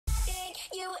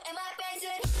You and my friends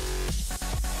and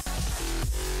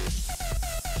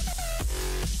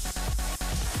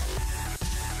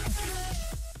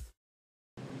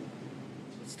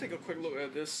let's take a quick look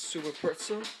at this Super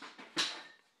Pretzel.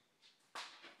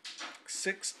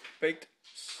 6 baked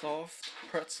soft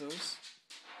pretzels.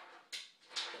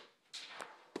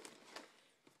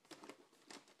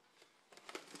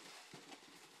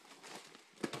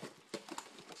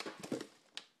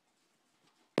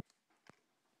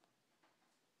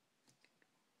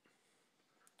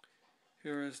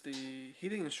 Here is the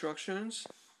heating instructions.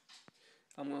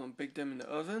 I'm going to bake them in the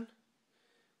oven.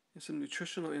 And some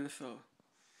nutritional info.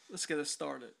 Let's get it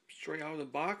started. Straight out of the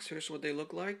box, here's what they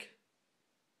look like.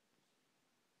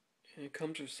 And it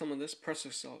comes with some of this pretzel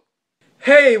salt.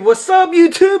 Hey, what's up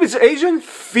YouTube? It's Asian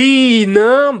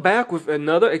Phenom back with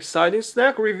another exciting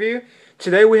snack review.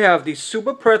 Today we have the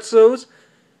Super Pretzels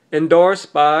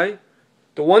endorsed by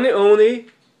the one and only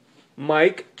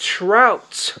Mike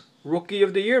Trout. Rookie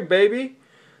of the Year, baby.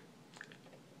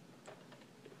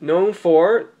 Known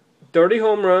for 30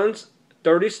 home runs,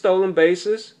 30 stolen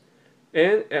bases,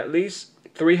 and at least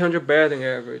 300 batting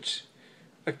average.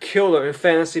 A killer in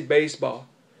fantasy baseball.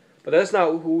 But that's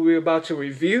not who we're about to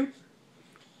review.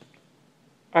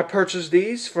 I purchased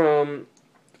these from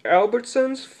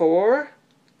Albertsons for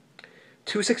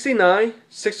 $2.69,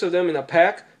 6 of them in a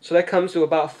pack. So that comes to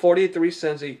about 43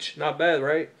 cents each. Not bad,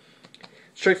 right?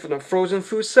 Straight from the frozen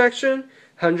food section,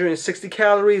 160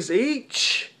 calories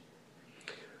each.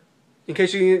 In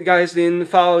case you guys didn't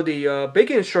follow the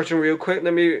baking instruction real quick,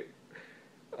 let me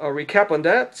recap on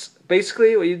that.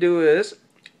 Basically, what you do is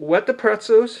wet the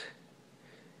pretzels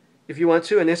if you want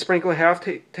to, and then sprinkle half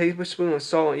tablespoon of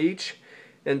salt on each,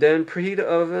 and then preheat the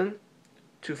oven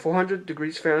to 400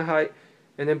 degrees Fahrenheit,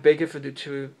 and then bake it for on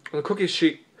the cookie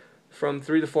sheet from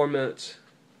 3 to 4 minutes.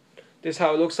 This is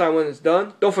how it looks like when it's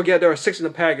done. Don't forget there are 6 in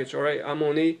the package, alright? I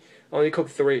only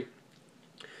cooked 3.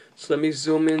 So let me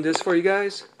zoom in this for you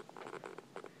guys.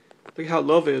 Look how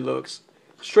lovely it looks.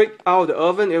 Straight out of the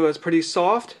oven, it was pretty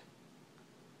soft.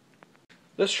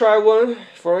 Let's try one,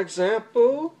 for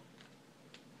example.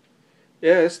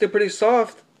 Yeah, it's still pretty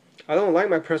soft. I don't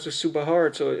like my pretzels super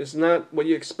hard, so it's not what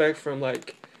you expect from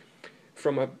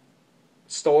a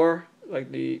store,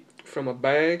 from a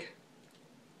bag.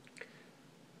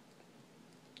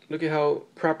 Look at how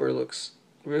proper it looks.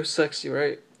 Real sexy,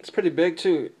 right? It's pretty big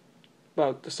too.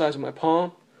 About the size of my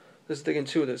palm. Let's dig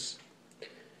into this.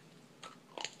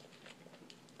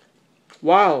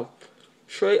 Wow.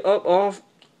 Straight up off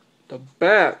the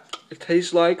bat. It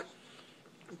tastes like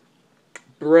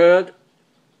bread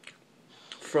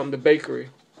from the bakery.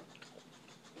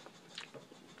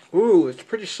 Ooh, it's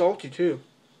pretty salty too.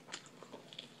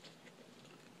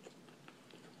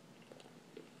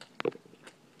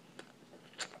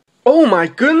 Oh my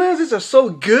goodness, these are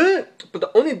so good! But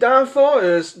the only downfall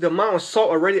is the amount of salt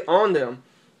already on them.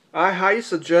 I highly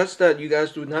suggest that you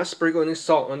guys do not sprinkle any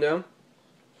salt on them.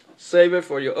 Save it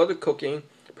for your other cooking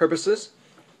purposes.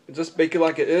 Just bake it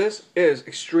like it is. It is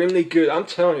extremely good. I'm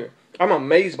telling you. I'm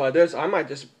amazed by this. I might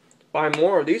just buy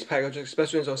more of these packages,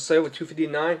 especially when it's on sale with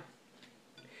 $2.59. Let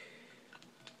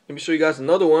me show you guys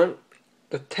another one.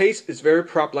 The taste is very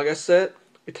proper. Like I said,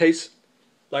 it tastes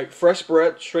like fresh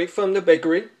bread straight from the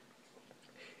bakery.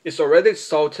 It's already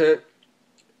salted,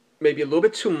 maybe a little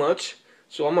bit too much.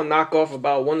 So I'm gonna knock off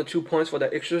about 1 to 2 points for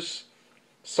that extra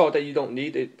salt that you don't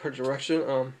need per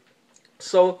direction.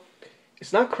 So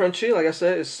it's not crunchy, like I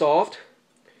said, it's soft,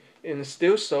 and it's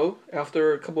still so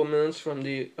after a couple of minutes from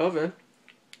the oven.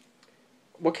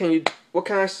 What can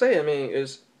I say? I mean,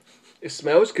 it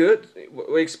smells good.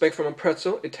 What we expect from a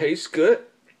pretzel. It tastes good.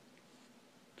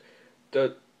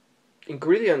 The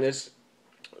ingredient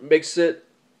makes it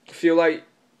feel like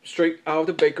straight out of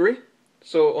the bakery.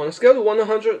 So on a scale of 1 to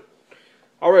 100,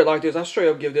 I really like this. I straight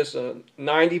up give this a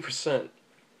 90%.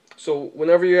 So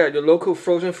whenever you're at your local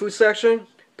frozen food section,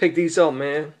 pick these up,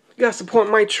 man. You gotta support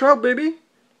Mike Trout, baby.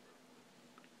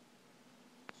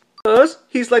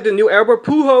 He's like the new Albert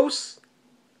Pujols.